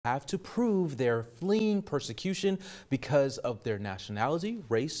have to prove they're fleeing persecution because of their nationality,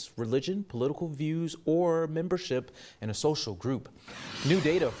 race, religion, political views, or membership in a social group. New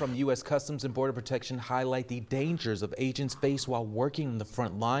data from U.S. Customs and Border Protection highlight the dangers of agents face while working on the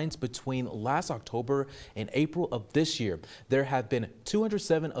front lines between last October and April of this year. There have been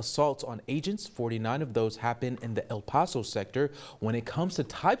 207 assaults on agents. 49 of those happen in the El Paso sector. When it comes to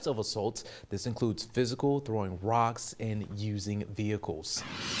types of assaults, this includes physical, throwing rocks, and using vehicles.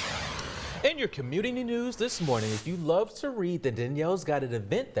 In your community news this morning, if you love to read, then Danielle's got an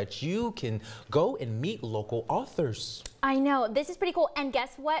event that you can go and meet local authors. I know, this is pretty cool. And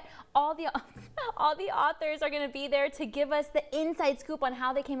guess what? All the authors are going to be there to give us the inside scoop on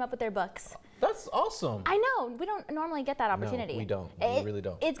how they came up with their books. That's awesome. I know. We don't normally get that opportunity. No, we don't. We really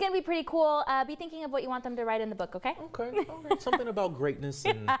don't. It's going to be pretty cool. Be thinking of what you want them to write in the book, okay? Okay. All right. Something about greatness,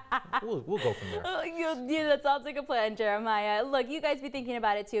 and we'll go from there. Yeah, that sounds like a plan, Jeremiah. Look, you guys be thinking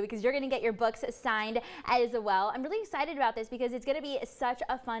about it too, because you're going to get your books signed as well. I'm really excited about this because it's going to be such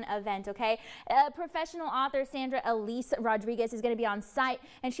a fun event, okay? Professional author Sandra Elise Rodriguez is going to be on site,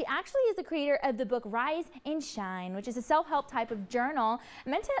 and she actually is the creator of the book Rise and Shine, which is a self-help type of journal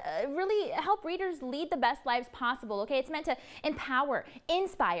meant to really help readers lead the best lives possible, okay? It's meant to empower,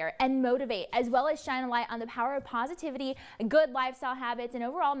 inspire, and motivate, as well as shine a light on the power of positivity, good lifestyle habits, and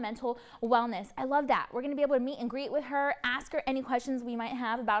overall mental wellness. I love that. We're going to be able to meet and greet with her, ask her any questions we might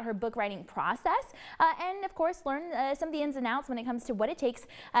have about her book writing process, and of course learn some of the ins and outs when it comes to what it takes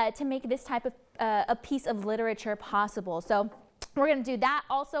to make this type of a piece of literature possible. So we're going to do that,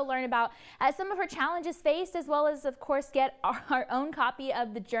 also learn about some of her challenges faced, as well as, of course, get our own copy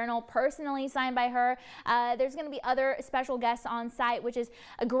of the journal personally signed by her. There's going to be other special guests on site, which is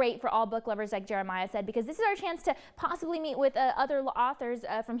great for all book lovers, like Jeremiah said, because this is our chance to possibly meet with other authors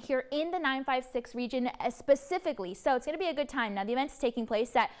from here in the 956 region specifically. So it's going to be a good time. Now, the event is taking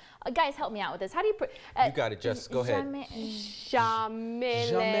place at, guys, help me out with this. How do you... you got it, Jess. Go ahead. Jamais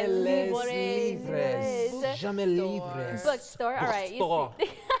Libres. Bookstore. All right.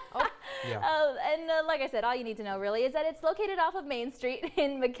 Like I said, all you need to know really is that it's located off of Main Street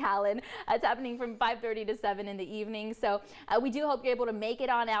in McAllen. It's happening from 5:30 to 7 in the evening. So we do hope you're able to make it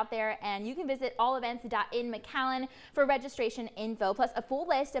on out there, and you can visit allevents.in.McAllen for registration info, plus a full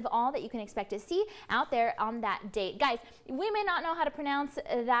list of all that you can expect to see out there on that date. Guys, we may not know how to pronounce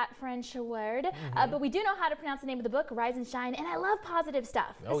that French word, but we do know how to pronounce the name of the book, Rise and Shine, and I love positive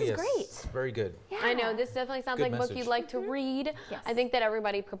stuff. This is great. Very good. Yeah. I know, this definitely sounds like a book you'd like to read. Yes. I think that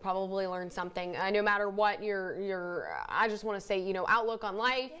everybody could probably learn something, no matter what your I just want to say, you know, outlook on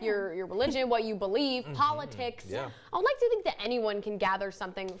life, your religion, what you believe, politics. I would like to think that anyone can gather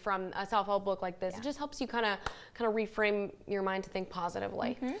something from a self-help book like this. It just helps you kind of reframe your mind to think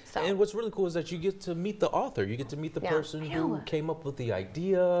positively. So. And what's really cool is that you get to meet the author. You get to meet the person who came up with the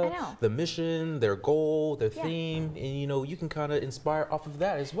idea, the mission, their goal, their theme, and you know, you can kind of inspire off of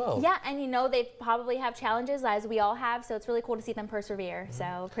that as well. Yeah, and you know, they probably have challenges, as we all have, so it's really cool to see them persevere.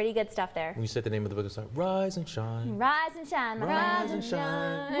 So pretty good stuff there. When you said the name of the book, it's like Rise and Shine. Rise and Shine. Rise and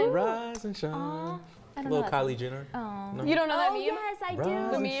Shine. Rise and Shine. I don't little know Kylie Jenner. No? You don't know that meme? Yes, I do.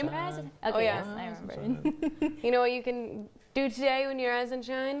 Rise the meme? Okay, yes, I remember. You know what you can do today when you rise and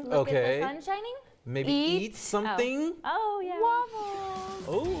shine? Look at the sun shining? Maybe eat something. Oh, yeah. Waffles.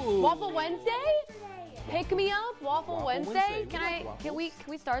 Oh. Waffle Wednesday? Pick me up, Waffle Wednesday. Can we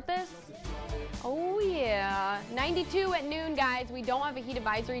start this? Oh yeah, 92 at noon, guys. We don't have a heat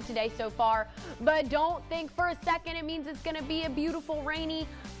advisory today so far, but don't think for a second it means it's gonna be a beautiful rainy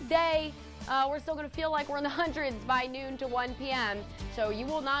day. We're still gonna feel like we're in the hundreds by noon to 1 p.m. So you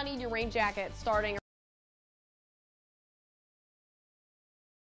will not need your rain jacket starting